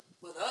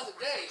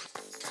day.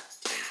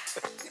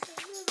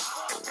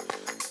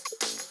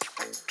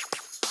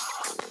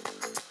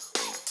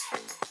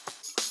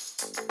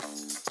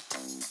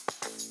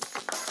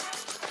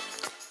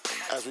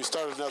 As we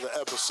start another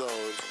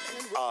episode,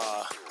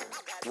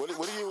 what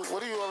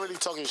are you already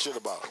talking shit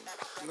about?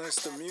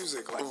 That's the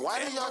music. Like, Why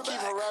do y'all keep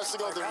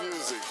harassing on the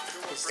music?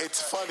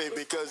 It's funny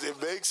because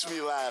it makes me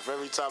laugh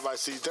every time I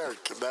see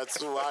Dirk.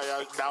 That's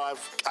why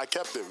I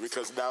kept it,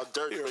 because now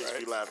Dirk makes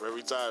me laugh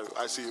every time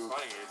I see him.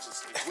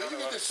 Where you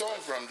get this song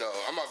from, though?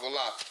 I'm not gonna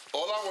lie.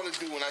 All I want to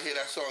do when I hear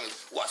that song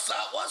is, what's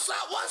up, what's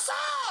up, what's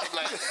up?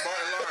 Like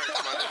Martin Lawrence,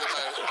 my nigga.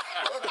 Like,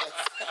 what the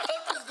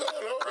fuck is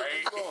going on with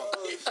this song?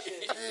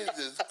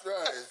 Jesus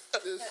Christ,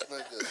 this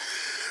nigga.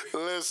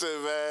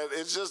 Listen, man,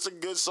 it's just a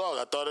good song.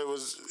 I thought it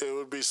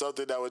would be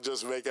something that would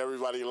just make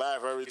everybody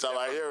laugh every time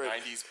I hear it.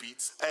 90s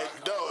beats. And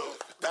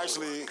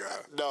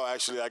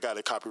actually, I got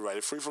it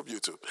copyrighted, free from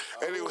YouTube.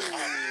 Anyway.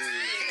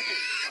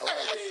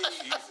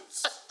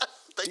 Jesus.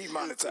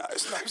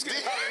 demonetized. No, I'm just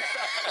kidding.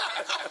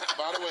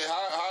 By the way,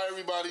 how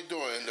everybody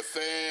doing? The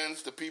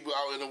fans, the people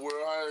out in the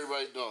world, how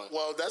everybody doing?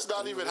 Well, that's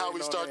not even how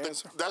we start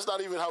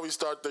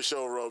the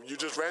show, Rome. You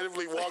just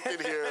randomly walk in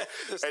here,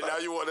 and now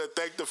you want to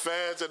thank the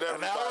fans and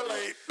everybody. An hour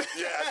late.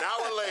 Yeah, an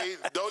hour late.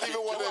 Don't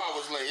even want to. 2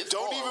 hours late.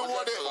 Don't even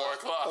want to. 4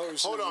 o'clock. Oh,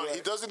 shit, Hold on. right.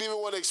 He doesn't even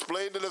want to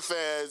explain to the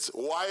fans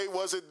why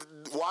was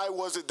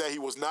it that he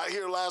was not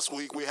here last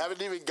week. We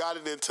haven't even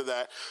gotten into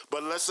that,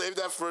 but let's save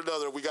that for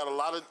another. We got a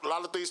lot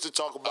of things to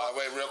talk about.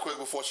 Wait, real quick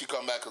before she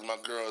come back, because my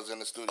girl is in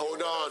the studio.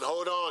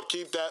 Hold on.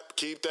 Keep that.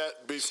 Keep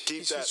that.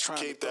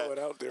 Throw it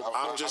out there.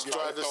 I'm just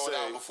trying to throw it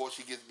say. out before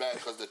she gets back,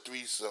 because the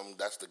threesome,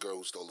 that's the girl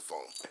who stole the phone.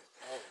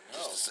 Oh, no.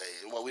 Just to say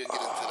it. Well, we'll get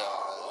into that.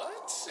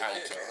 What? I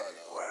ain't tell her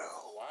though.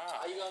 Wow.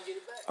 How you gonna get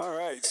it back? All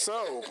right,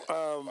 so,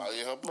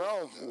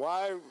 Rome,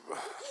 why?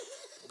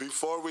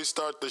 Before we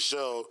start the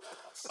show,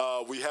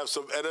 we have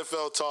some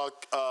NFL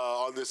talk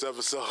on this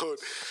episode,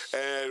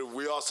 and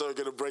we also are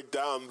going to break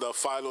down the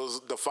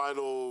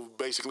final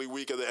basically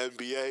week of the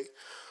NBA.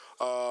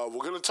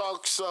 We're going to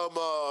talk some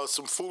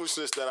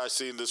foolishness that I've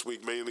seen this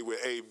week, mainly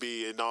with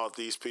AB and all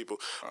these people.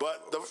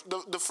 But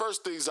the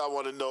first things I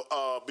want to know,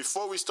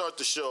 before we start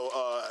the show,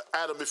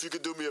 Adam, if you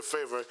could do me a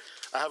favor,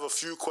 I have a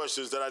few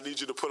questions that I need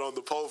you to put on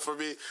the poll for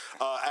me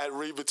at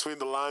Read Between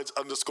the Lines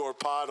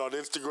 _pod on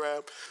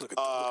Instagram. Look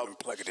at him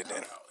plugging it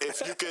in.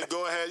 If you could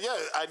go ahead,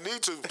 I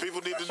need to.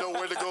 People need to know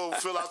where to go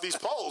fill out these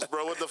polls,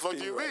 bro. What the fuck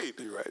do you mean?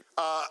 You're right.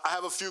 I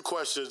have a few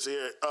questions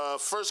here.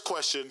 First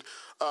question,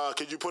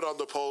 can you put on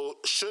the poll,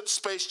 should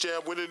Space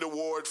Jam win an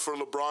award for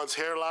LeBron's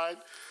hairline?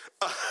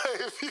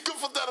 If you can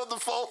put that on the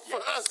poll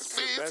for us,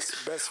 please.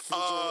 Best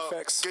visual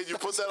effects. Can you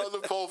put that on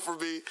the poll for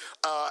me?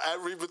 At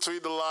Read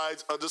Between the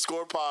Lines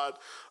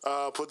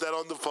 _pod. Put that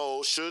on the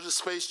poll. Should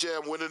Space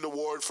Jam win an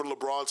award for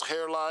LeBron's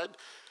hairline?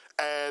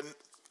 And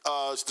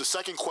the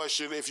second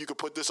question, if you could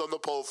put this on the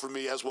poll for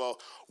me as well,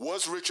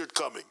 was Richard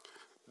coming?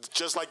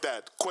 Just like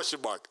that, question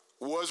mark.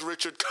 Was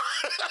Richard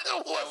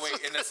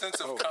Wait, in the sense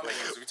of coming,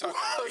 is we talking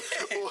about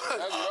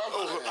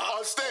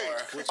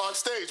on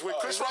stage when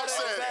Chris Rock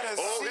said,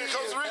 here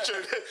comes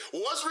Richard.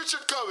 Was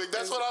Richard coming?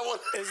 That's what I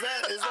want.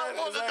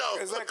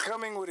 Is that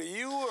coming with a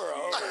U or a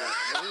O?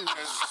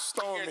 He's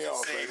throwing me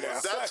off right now.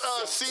 That's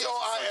COMING,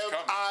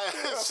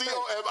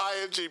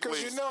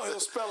 Because please. you know he'll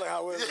spell it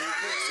however he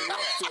thinks he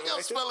wants to.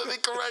 He'll spell it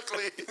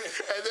incorrectly.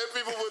 And then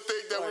people would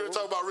think that we were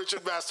talking about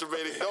Richard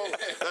masturbating. No,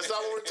 that's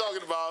not what we're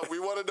talking about. We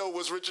want to know,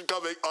 was Richard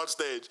coming on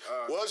stage?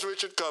 Was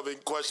Richard coming?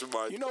 Question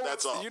mark.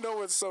 That's all. You know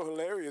what's so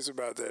hilarious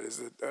about that is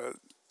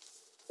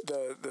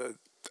that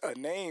a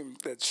name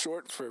that's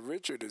short for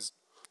Richard is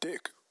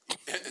Dick.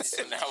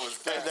 so now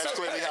it's And that's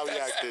clearly how he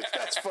acted.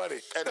 That's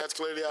funny. And that's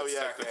clearly how he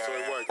acted. So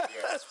it worked.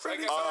 That's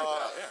pretty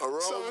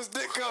So is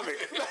Dick coming?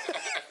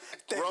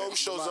 Rome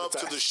shows up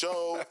to the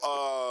show.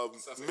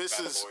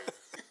 Mrs.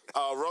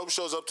 Rome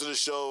shows up to the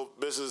show,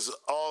 misses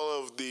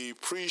all of the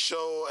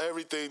pre-show,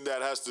 everything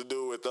that has to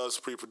do with us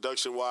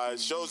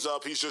pre-production-wise. Shows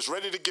up. He's just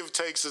ready to give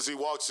takes as he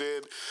walks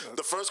in.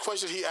 The first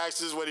question he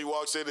asks us when he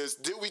walks in is,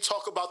 did we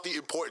talk about the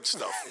important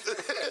stuff?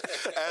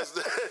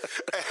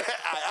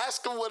 I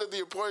ask him what is the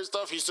important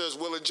stuff. He says,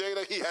 Will and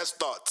Jada, he has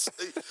thoughts.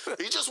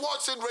 He just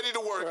walks in ready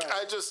to work. Right.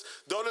 I just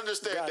don't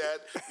understand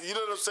that. You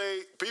know what I'm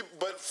saying?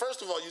 But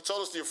first of all, you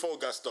told us your phone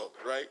got stolen,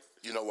 right?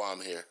 You know why I'm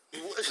here.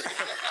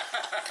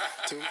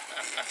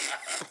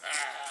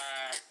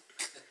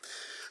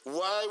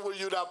 Why were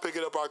you not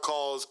picking up our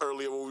calls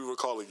earlier when we were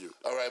calling you?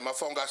 All right, my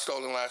phone got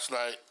stolen last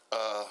night.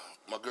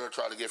 My girl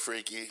tried to get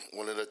freaky,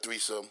 wanted a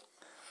threesome,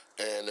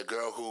 and the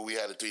girl who we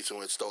had a threesome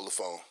with stole the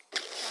phone.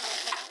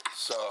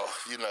 So,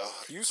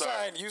 You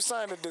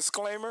signed a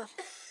disclaimer?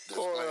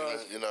 Disclaimer,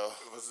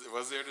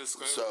 Was there a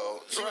disclaimer?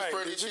 So,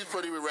 she's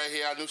pretty right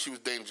here. I knew she was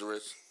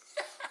dangerous.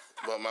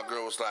 But my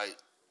girl was like,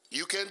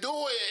 you can do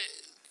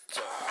it.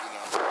 So,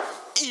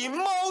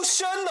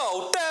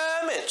 Emotional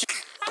damage.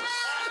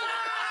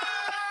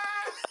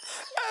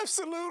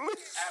 Absolutely.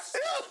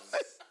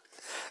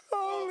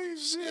 Holy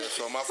shit. Yeah,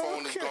 so my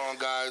phone is gone,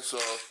 guys. So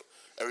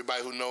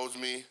everybody who knows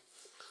me,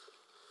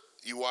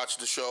 You watch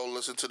the show,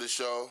 listen to the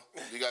show.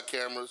 You got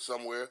cameras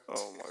somewhere.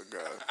 Oh my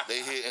God.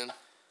 They hitting.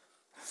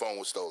 Phone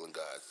was stolen,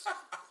 guys.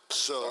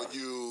 So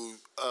you,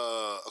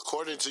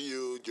 according to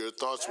you, your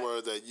thoughts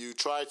were that you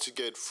tried to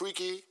get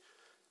freaky,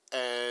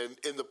 and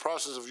in the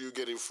process of you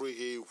getting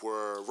freaky,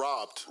 were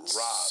robbed.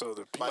 So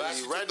the By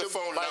people. the random,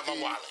 phone by, out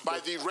my wallet. by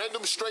the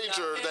random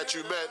stranger that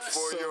you met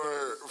for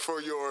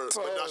your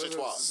menage a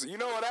trois. You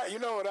know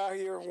what I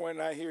hear when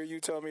I hear you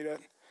tell me that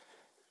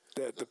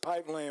the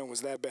pipeline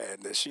was that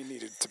bad that she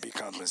needed to be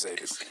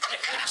compensated.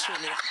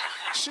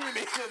 she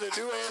needed a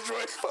new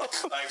Android phone.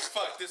 Like,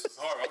 fuck, this is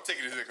horrible. I'm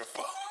taking this nigga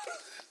phone.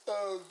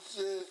 Oh,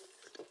 shit.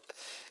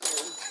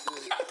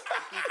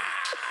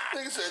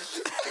 Nigga said,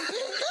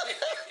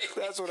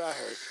 That's what I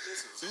heard.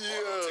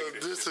 Yeah,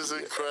 this is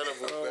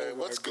incredible, man.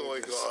 What's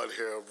going on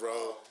here,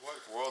 bro? What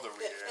world are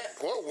we in?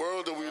 What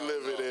world are we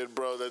living in,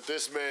 bro? That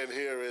this man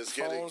here is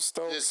getting Phone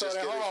stolen. is So just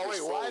then, getting hold on,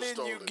 his wait. Why phone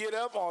didn't you stolen. get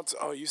up on?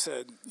 Oh, you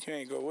said you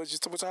ain't go. What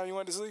time you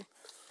went to sleep?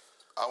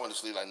 I went to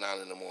sleep like 9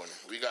 in the morning.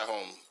 We got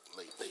home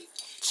late.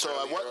 So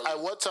Early. at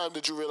what time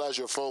did you realize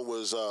your phone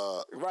was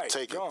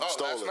taken, gone. Oh,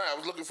 stolen? last night. I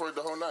was looking for it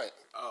the whole night.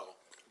 Oh,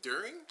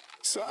 during?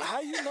 So how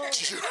you know? Oh,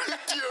 so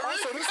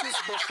this was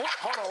before.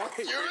 Hold on,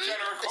 wait.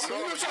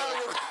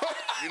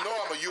 You know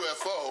I'm a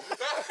UFO.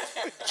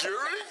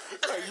 Jury? A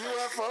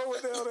UFO?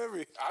 What the hell that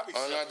be?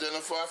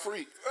 Unidentified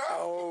freak.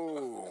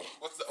 Oh,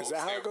 What's the is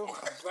that how it go?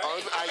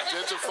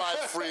 Unidentified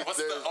freak. What's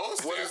the O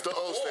What does the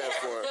O stand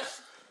for?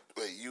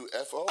 Wait,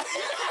 UFO? I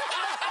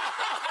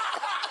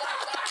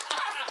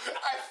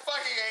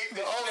fucking hate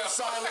this. Oh,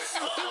 silent.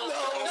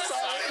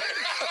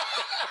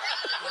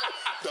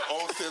 The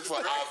O stands for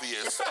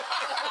obvious.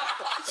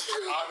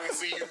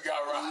 Obviously, you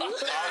got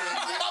robbed.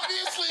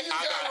 Obviously, you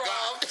got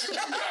robbed. You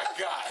got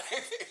got.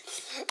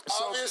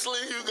 Obviously,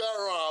 you got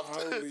robbed.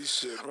 Holy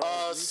shit, bro.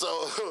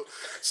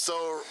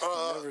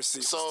 Never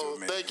ceases to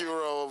amaze Thank you,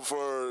 Rome,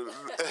 for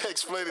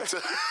explaining to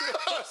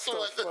us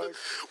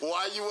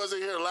why you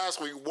wasn't here last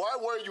week. Why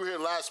weren't you here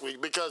last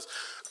week? Because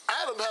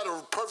Adam had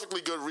a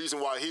perfectly good reason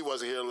why he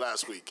wasn't here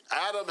last week.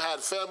 Adam had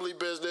family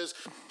business.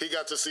 He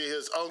got to see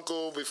his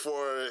uncle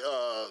before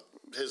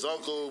his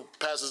uncle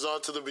passes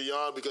on to the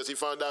beyond because you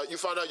found out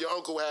your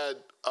uncle had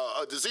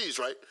a disease,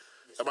 right?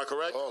 Am I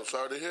correct? Oh,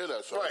 sorry to hear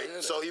that. Sorry to hear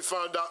that. So he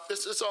found out.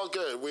 It's all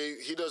good.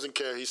 He doesn't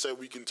care. He said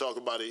we can talk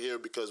about it here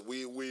because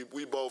we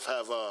both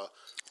have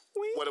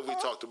what have we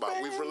talked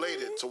about? We've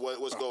related to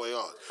what's going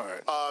on. All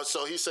right.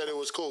 So he said it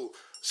was cool.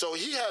 So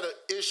he had an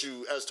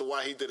issue as to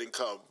why he didn't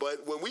come.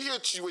 But when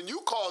when you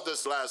called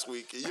us last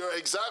week, your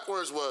exact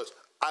words was,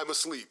 "I'm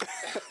asleep."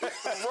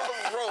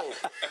 bro,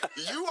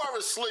 you are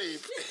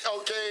asleep,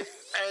 okay?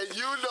 And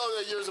you know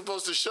that you're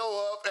supposed to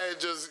show up and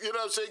just, you know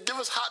what I'm saying, give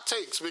us hot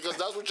takes because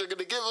that's what you're going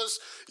to give us.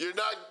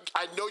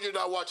 I know you're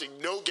not watching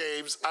no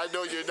games. I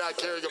know you're not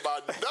caring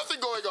about nothing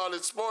going on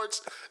in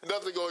sports,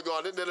 nothing going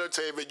on in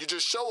entertainment. You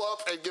just show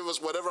up and give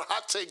us whatever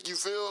hot take you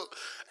feel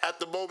at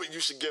the moment you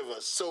should give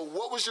us. So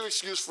what was your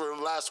excuse for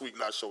last week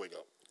not showing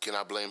up? Can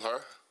I blame her?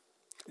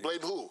 Blame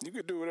who? You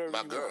could do whatever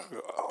My you girl.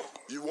 want. Oh,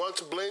 You want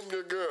to blame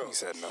your girl? he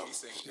said no.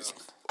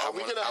 Are we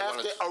gonna have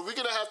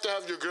to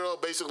have your girl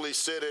basically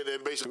sit in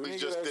and basically need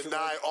just to actually-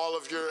 deny all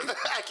of your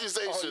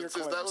accusations? Is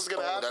that claims. what's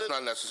gonna happen? That's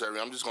not necessary.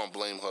 I'm just gonna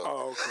blame her.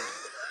 Oh, okay.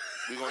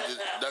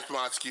 That's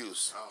my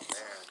excuse. Oh,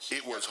 man.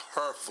 It was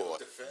her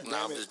fault.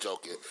 Nah, I'm just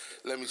joking.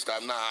 Let me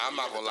stop. Nah, I'm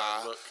not gonna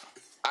lie.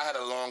 I had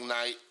a long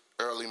night,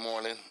 early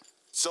morning.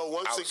 So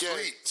once I was again,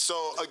 asleep.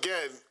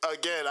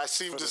 I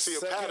seem to see a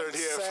second pattern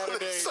here. For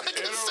the Saturday second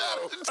in a row.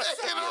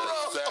 Saturday in a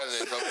row.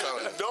 Saturdays, I'm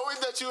telling you. Knowing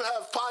that you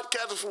have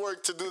podcast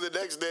work to do the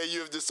next day, you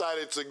have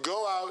decided to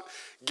go out,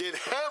 get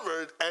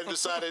hammered, and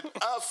decided,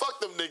 fuck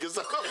them niggas.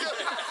 I'm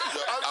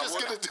just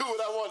going to do what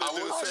I want to I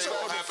do. would say it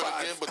won't happen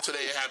 5. again, but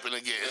today it happened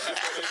again.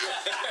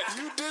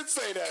 You did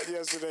say that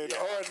yesterday.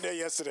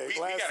 Yesterday. We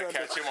Last gotta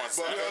Sunday. catch him on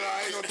Sunday.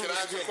 Can I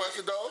ask you a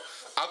question, though?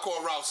 I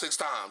called Ralph 6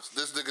 times.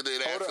 This nigga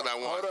did answer that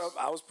once. Hold up.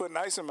 I was putting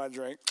ice in my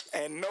drink,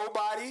 and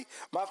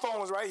my phone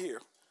was right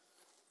here.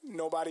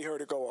 Nobody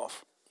heard it go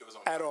off It was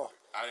on at all.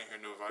 I didn't hear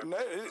no vibration.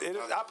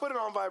 I put it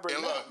on vibrate.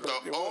 And look,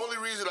 the only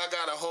reason I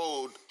got a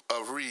hold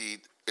of Reed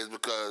is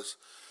because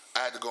I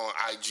had to go on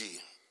IG.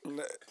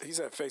 He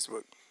said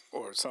Facebook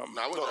or something.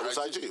 No, I went No, to it was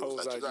IG. It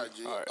was Oh, it was IG.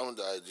 IG. All right. I went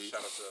to IG. Shout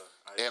out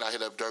to And I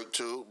hit up Dirk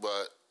too,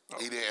 but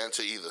he didn't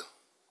answer either.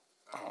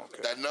 Oh,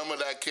 okay. That number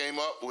that came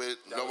up with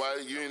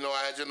nobody, you didn't know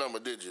I had your number,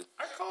 did you?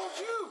 I called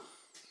you.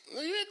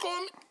 No, you ain't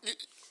calling me.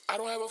 I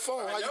don't have a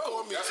phone. How you know.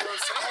 call me? That's what I'm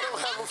saying. I don't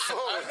have a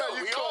phone. How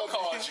you We call all me?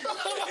 called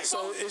you.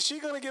 So is she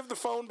gonna give the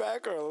phone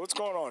back, or what's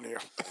going on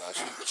here? Nah,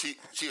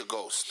 she a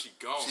ghost. She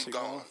gone. She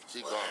gone.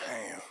 She gone.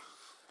 Damn.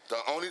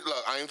 The only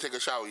look, I ain't take a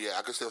shower yet.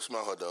 I can still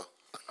smell her though.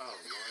 Oh, Lord.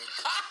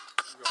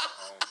 You go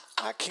home.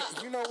 I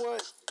can't. You know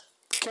what?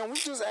 Can we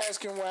just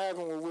ask him what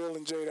happened with Will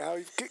and Jada? How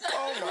he?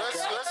 Oh my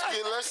God!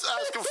 Let's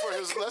ask him for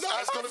his. Let's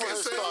ask him for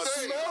his thoughts.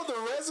 Smell the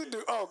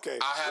residue. Okay.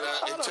 I had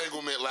an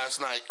entanglement last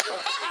night.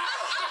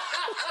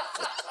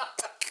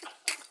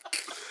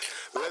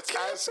 Let's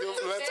ask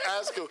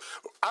him.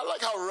 I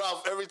like how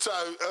Ralph, every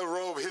time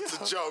Rome hits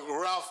a joke,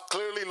 Ralph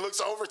clearly looks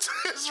over to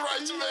his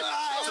right to make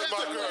to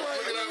my girl.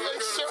 Look at that, my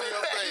girl, sure to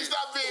your face. he's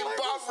not being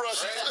bomb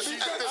rushed.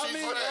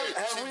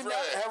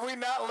 Have we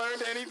not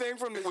learned anything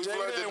from the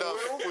Jada and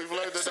Will We've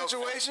learned enough.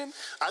 situation?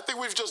 I think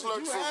we've just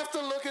learned You from. have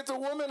to look at the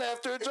woman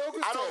after a joke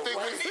is I don't told, think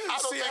right?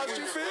 See how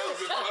she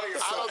feels.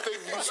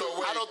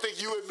 I don't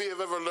think you and me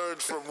have ever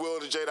learned from Will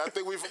and Jada. I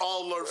think we've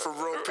all learned from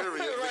Rome,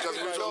 period. Because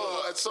we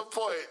know at some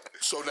point.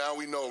 So now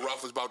we know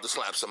Ralph is about to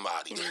slap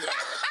somebody.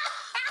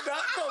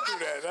 Don't do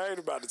that. I ain't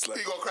about to slap.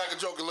 He gonna crack a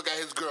joke and look at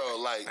his girl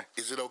like,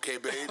 "Is it okay,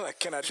 babe?" Like,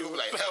 can I do She'll be it?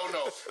 like, "Hell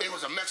no, it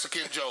was a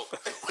Mexican joke.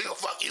 We gonna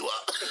fuck you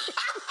up."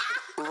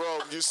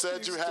 Rome, you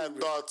said you had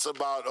thoughts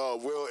about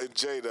Will and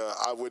Jada.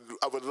 I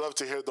would love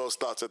to hear those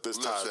thoughts at this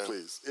time,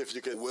 please. If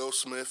you could. Will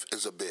Smith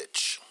is a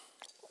bitch.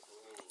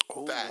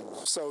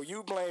 Facts. So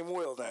you blame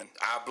Will then?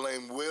 I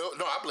blame Will.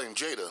 No, I blame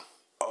Jada.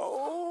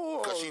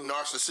 Oh, Because she's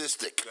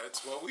narcissistic.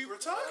 That's what we were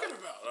talking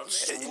about.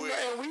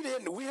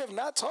 and we have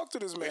not talked to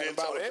this man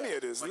about any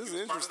of this. Like This he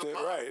is was part of the interesting,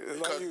 pod. right? As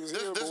long as he was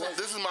here, but wasn't.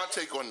 This is my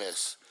take on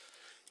this.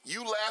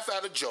 You laugh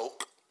at a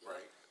joke.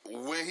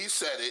 Right. When he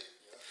said it,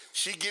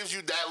 she gives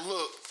you that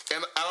look.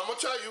 And I'm going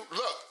to tell you,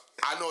 look,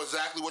 I know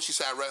exactly what she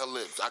said. I read her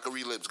lips. I can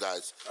read lips,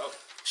 guys. Oh.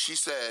 She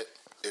said,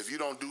 if you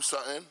don't do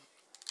something,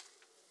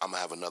 I'm going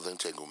to have another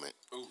entanglement.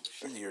 Ooh,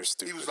 You're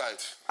stupid. He was like,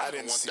 I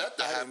didn't see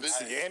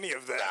any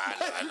of that.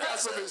 Nah, You got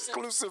some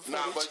exclusive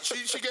footage. Nah, but she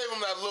gave him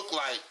that look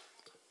like,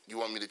 you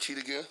want me to cheat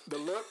again? The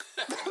look.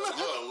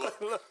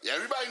 Look. Yeah,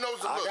 everybody knows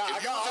the look. I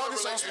got all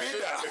this on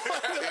speed dial.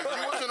 If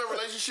you was in a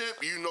relationship,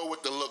 you know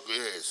what the look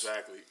is.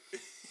 exactly.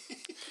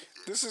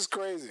 This is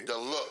crazy. The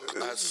look,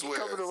 I swear.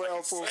 Coming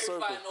around full circle.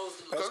 Everybody knows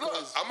the Because look.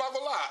 look, I'm not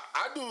gonna lie,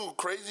 I do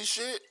crazy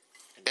shit,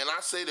 and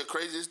I say the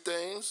craziest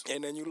things,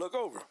 And then you look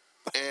over.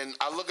 and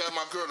I look at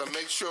my girl to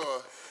make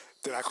sure,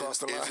 Did I cross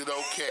the line? is it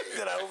okay?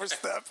 Did I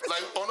overstep?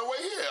 Like, on the way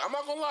here, I'm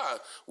not gonna lie,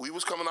 we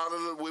was coming out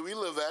of where we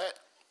live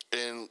at,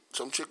 and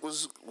some chick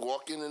was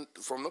walking in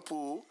from the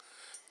pool,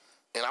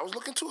 and I was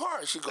looking too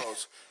hard. She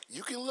goes,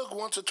 you can look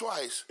once or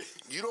twice.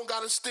 You don't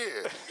gotta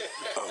stare.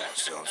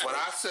 But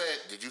I said,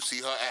 did you see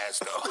her ass,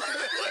 though?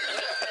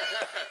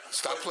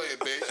 Stop playing,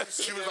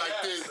 bitch. She was like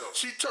this.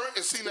 She turned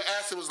and seen the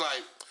ass and was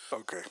like,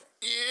 Okay.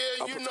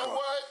 yeah, you know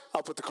what?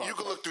 I'll put the car. You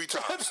can look 3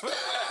 times.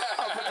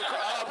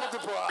 I'll put the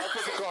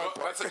car.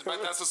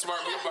 But that's a smart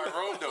move by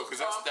Rome, though,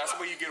 because that's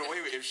what you get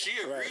away with. If she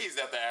agrees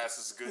that the ass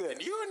is good, then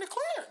you're in the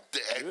clear.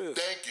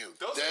 Thank you.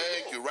 Those are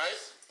Thank cool. you, right?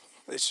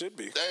 It should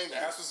be. Thank you.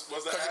 The ass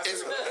was the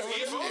ass.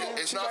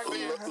 It's not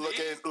fair.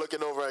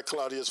 Looking over at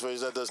Claudia's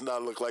face, that does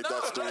not look like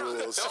that's the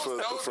rules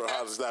for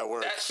how does that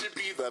work. That should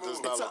be the That does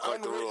rule. not It's look an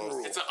like the unwritten rules.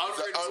 rule. It's an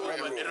unwritten rule,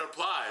 unwritten but it rule.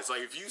 applies.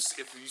 Like if you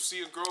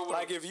see a girl with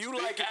Like, a if you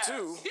big like it ass,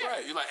 too, yeah,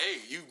 right. you're like,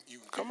 hey, you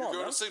Come give on, your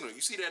girl man. a signal.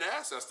 You see that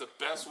ass? That's the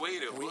best way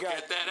to look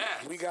at that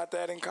ass. We got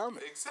that in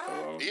common.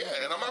 Exactly.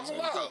 Yeah, and I'm not gonna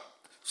lie.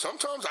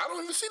 Sometimes I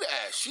don't even see the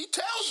ass. She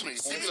tells me.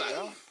 She be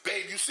like,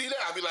 babe, you see that?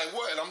 I be like,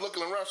 what? And I'm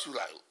looking around. She be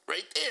like,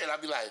 right there. And I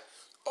be like,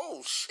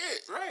 oh,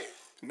 shit. Right.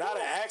 Not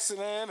an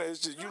accident. It's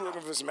just you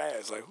looking for some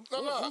ass. Like,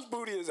 whose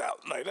booty is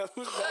out? Like, that's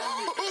Whose booty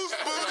is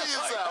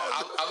out?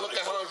 I look at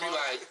her and be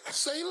like,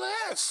 say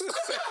less.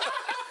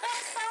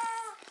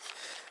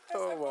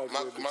 oh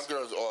my goodness. My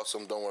girl's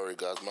awesome. Don't worry,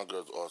 guys. My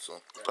girl's awesome.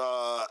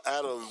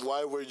 Adam,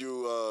 why were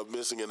you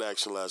missing in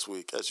action last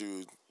week? As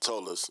you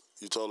told us,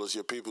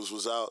 your peoples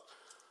was out.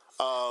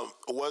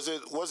 Was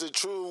it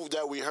true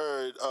that we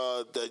heard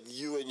that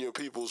you and your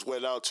peoples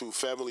went out to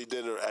family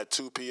dinner at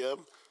 2 p.m.?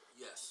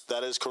 Yes,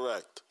 That is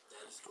correct.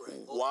 that is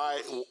correct. Why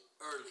Early.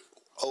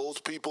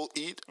 old people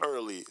eat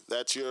early?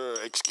 That's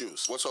your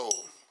excuse. What's old?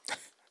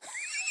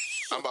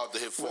 I'm about to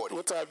hit 40.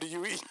 What time do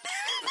you eat?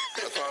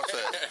 That's what I'm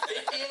saying.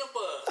 50 and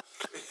above.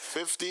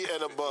 50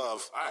 and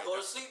above. Go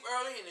to sleep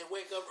early and then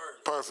wake up early.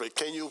 Perfect.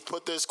 Can you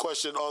put this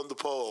question on the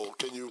poll?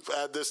 Can you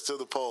add this to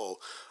the poll?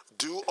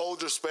 Do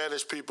older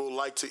Spanish people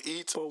like to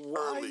eat But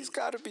why early? he's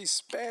got to be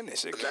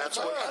Spanish? That's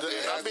what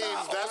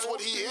that's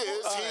what he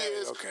is. He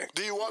is. Okay.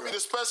 Do you want me to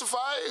specify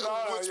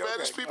what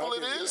Spanish okay. people I'll it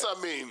give you is? that.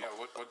 I mean,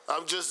 what-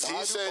 I'm just. Why He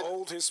do said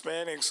old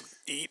Hispanics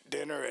eat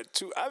dinner at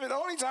 2? I mean, the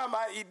only time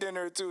I eat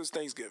dinner at 2 is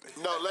Thanksgiving.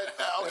 no.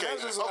 Okay.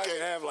 That's just why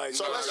Okay. I have, like,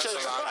 So no, let's That's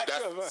change. a lie. Like,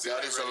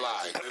 That is a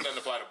lie. It doesn't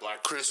apply to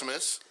black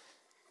Christmas,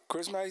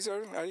 Christmas, you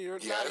heard? You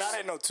heard? yes. Not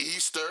at no 2.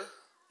 Easter.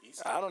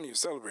 I don't even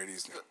celebrate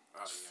Easter.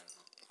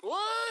 What?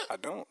 I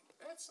don't.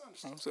 That's I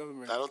understandable. don't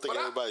celebrate. I don't think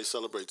everybody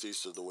celebrates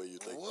Easter the way you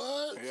think.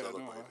 What? Yeah, I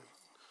Celebrate know. it.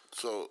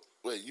 So,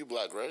 wait, you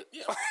black, right?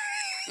 Yeah.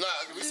 Nah,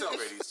 We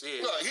celebrate these.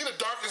 Yeah. No, he the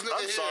darkest nigga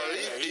I'm here. sorry.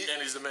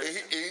 And he's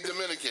Dominican. He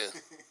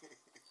Dominican.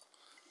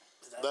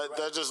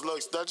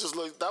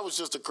 That was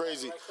just a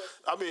crazy.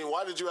 I mean,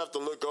 why did you have to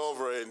look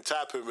over and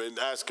tap him and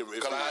ask him if he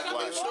Cause I had to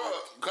was make black?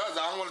 sure. Cause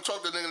I don't want to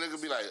talk to the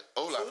nigga be like,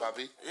 hola,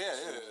 papi. Yeah.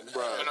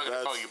 Bro, I'm not gonna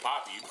that's- call you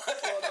Poppy.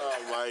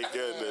 Oh my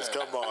goodness!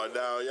 Come on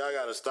now, y'all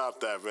gotta stop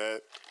that, man.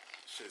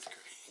 Shit's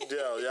crazy.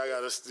 Yo, y'all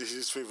gotta.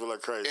 These people are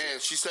crazy.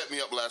 And she set me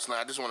up last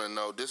night. I just want to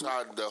know. This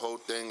how the whole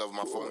thing of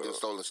my phone getting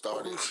stolen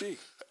started. Who's she?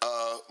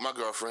 My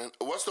girlfriend.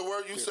 What's the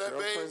word you said, babe?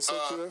 girlfriend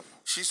set you up?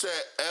 She said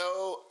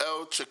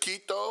El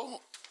Chiquito.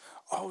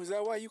 Oh, is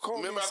that why you called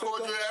Remember me? I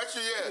called you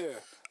actually? Yeah. Yeah.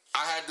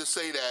 I had to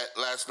say that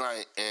last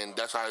night, and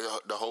that's how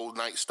the whole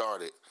night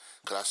started.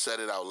 Because I said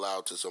it out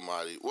loud to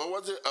somebody. What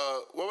was it?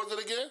 What was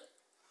it again?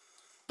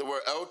 The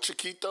word El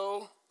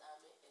Chiquito?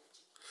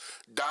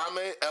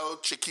 Dame El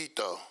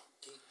Chiquito.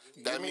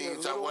 That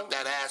means I want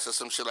that ass or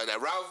some shit like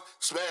that. Ralph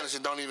Spanish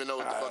and don't even know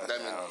what the fuck that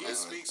means. He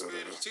speaks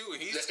Spanish too,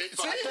 and he's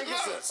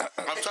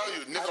I'm telling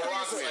you,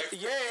 Nicaraguan.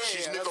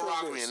 She's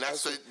Nicaraguan.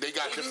 They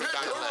got different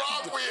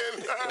dialects.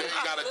 They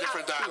got a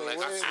different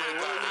dialect. I swear to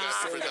God, they got a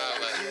different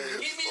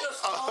dialect. Give me the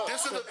song.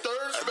 This is the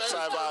third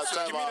Spanish.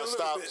 Time out.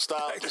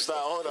 Stop.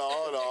 Hold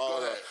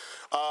on.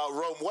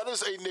 Rome, what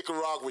is a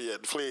Nicaraguan?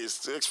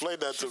 Please explain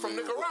that to me. From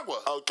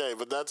Nicaragua. Okay,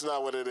 but that's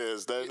not what it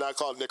is. They're not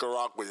called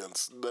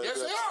Nicaraguans. Yes,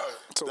 they are.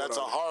 That's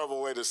a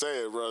horrible way to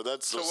say it, bro.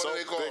 That's So a what are they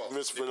big called?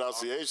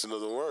 mispronunciation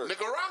of the word.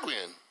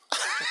 Nicaraguan.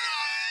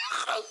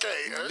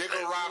 Okay.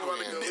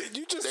 Nicaraguan.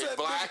 You just They said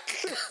black.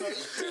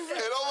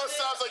 It almost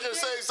sounds like you're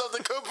saying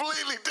something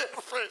completely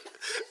different.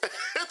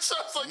 It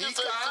sounds like you're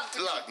saying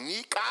something. Look,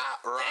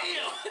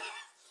 Nicaraguan.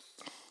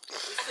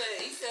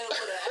 He said it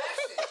with an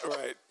accent.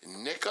 Right.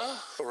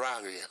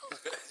 Nicaraguan.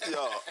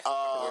 Yo,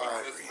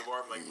 I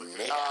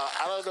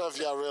don't know if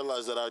y'all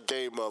realize that our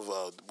game of,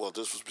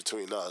 this was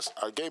between us,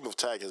 our game of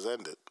tag has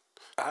ended.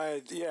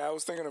 I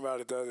was thinking about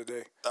it the other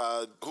day.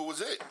 Who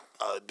was it?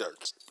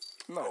 Dirt.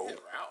 No.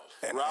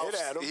 And Ralph,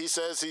 Adam. he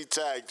says he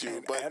tagged you,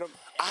 And but Adam.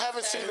 I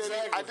haven't seen any.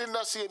 Exactly. I did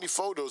not see any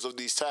photos of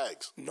these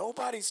tags.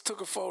 Nobody's took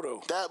a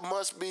photo. That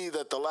must be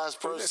that the last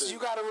person. You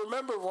got to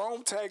remember,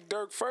 Rome tagged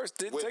Dirk first.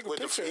 Didn't take a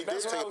picture. He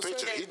That's did what I take a was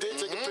picture. saying. He did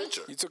take a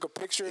picture. You took a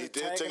picture. He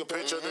did take a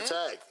picture of the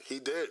tag. He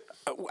did.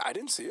 I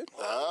didn't see it.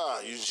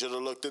 You should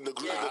have looked in the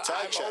group, the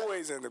tag I'm chat.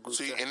 always in the group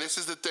See, chat. and this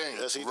is the thing.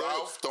 Yes, he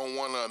Ralph don't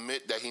want to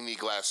admit that he need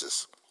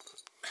glasses.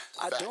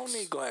 I don't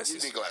need glasses.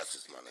 You need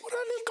glasses, my nigga. What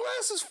I need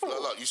glasses for?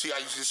 Look, you see how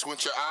you just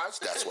squint your eyes?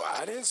 That's why.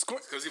 I didn't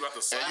squint. because he about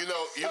to slap. And you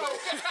know,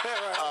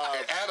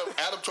 and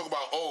Adam talk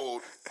about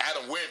old.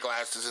 Adam wear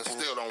glasses and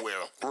still don't wear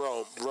them.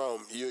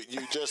 Rome, you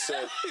just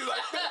said.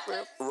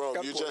 Rome,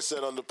 you just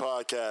said on the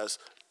podcast.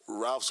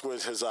 Ralph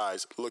squints his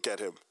eyes. Look at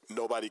him.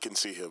 Nobody can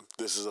see him.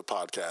 This is a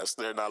podcast.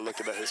 They're not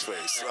looking at his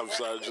face. I'm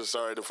sorry. Just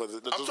sorry to put it.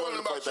 I'm talking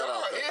about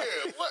y'all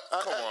here. What?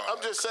 Come on.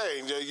 I'm just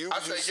saying. I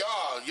say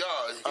y'all here.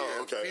 Oh,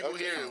 okay. People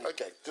okay. here.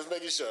 Okay. Just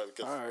making sure.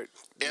 All right.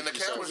 And the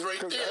camera's right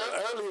there.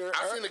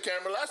 I seen the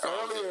camera last time.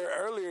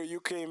 Earlier, you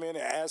came in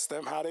and asked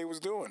them how they was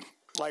doing.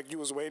 Like you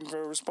was waiting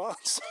for a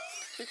response.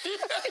 You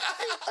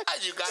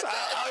got that?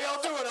 How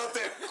y'all doing out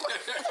there?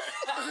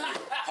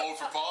 Hold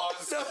for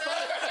pause.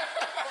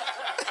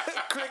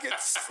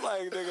 Crickets.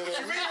 Like, nigga.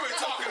 You ain't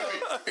talking to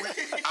me.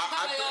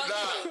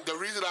 The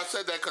reason I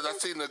said that because I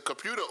seen the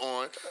computer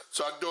on,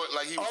 so I do it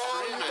like he was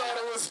Oh, you streaming. thought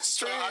it was So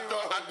streaming. I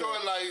do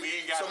it like We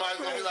ain't got somebody's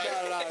gonna be like,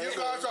 No, "You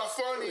guys are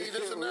funny."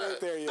 This and We ain't that.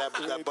 there yet.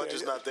 We That ain't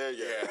budget's there not there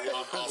yet.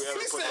 Yeah.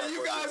 He said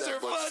you guys are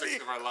funny.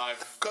 Of our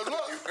live. Cause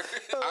look,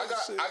 I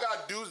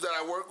got dudes that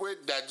I work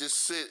with that just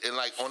sit and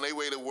like on their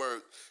way to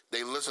work,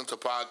 they listen to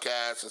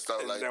podcasts and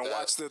stuff like And that.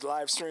 watch the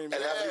live stream.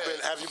 And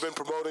have you been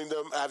promoting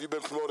them? Have you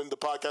been promoting the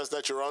podcast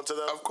that you're on to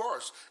them? Of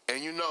course,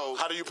 and you know.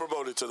 How do you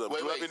promote it to them?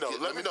 Wait, let me know.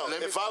 let me-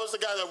 If I was the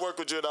guy that worked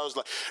with you and I was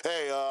like,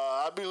 hey,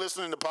 I'd be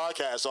listening to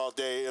podcasts all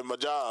day in my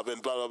job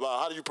and blah, blah, blah.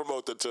 How do you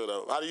promote that to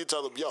them? How do you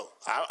tell them, yo,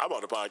 I'm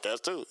on a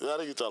podcast too? How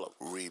do you tell them?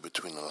 Read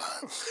between the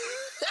lines.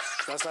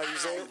 That's how you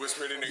say it.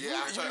 Whispered in the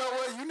Yeah, You know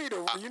what?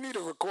 You need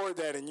to record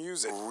that and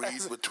use it.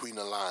 Read between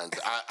the lines.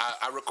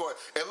 I record.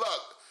 And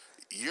look,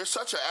 you're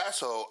such an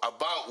asshole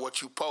about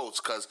what you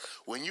post because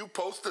when you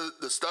post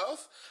the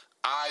stuff,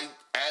 I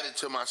add it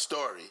to my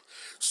story.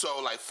 So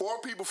like 4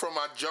 people from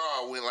my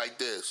jar went like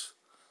this.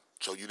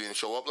 So you didn't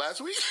show up last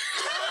week?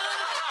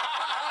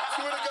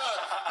 Swear to God.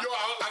 Yo,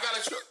 I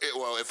gotta show.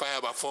 Well, if I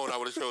had my phone, I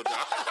would have showed y'all.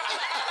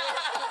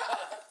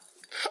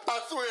 I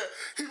swear.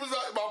 He was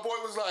like, my boy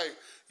was like,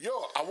 yo,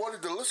 I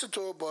wanted to listen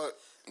to it, but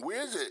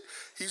where is it?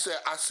 He said,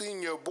 I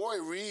seen your boy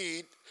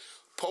Reed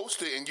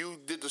post it and you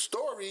did the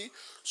story,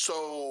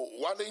 so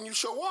why didn't you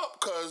show up?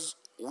 Because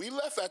we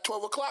left at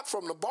 12 o'clock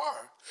from the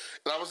bar.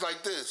 And I was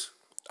like this.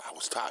 I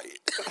was tired.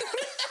 I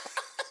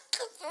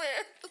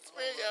swear,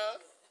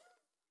 y'all.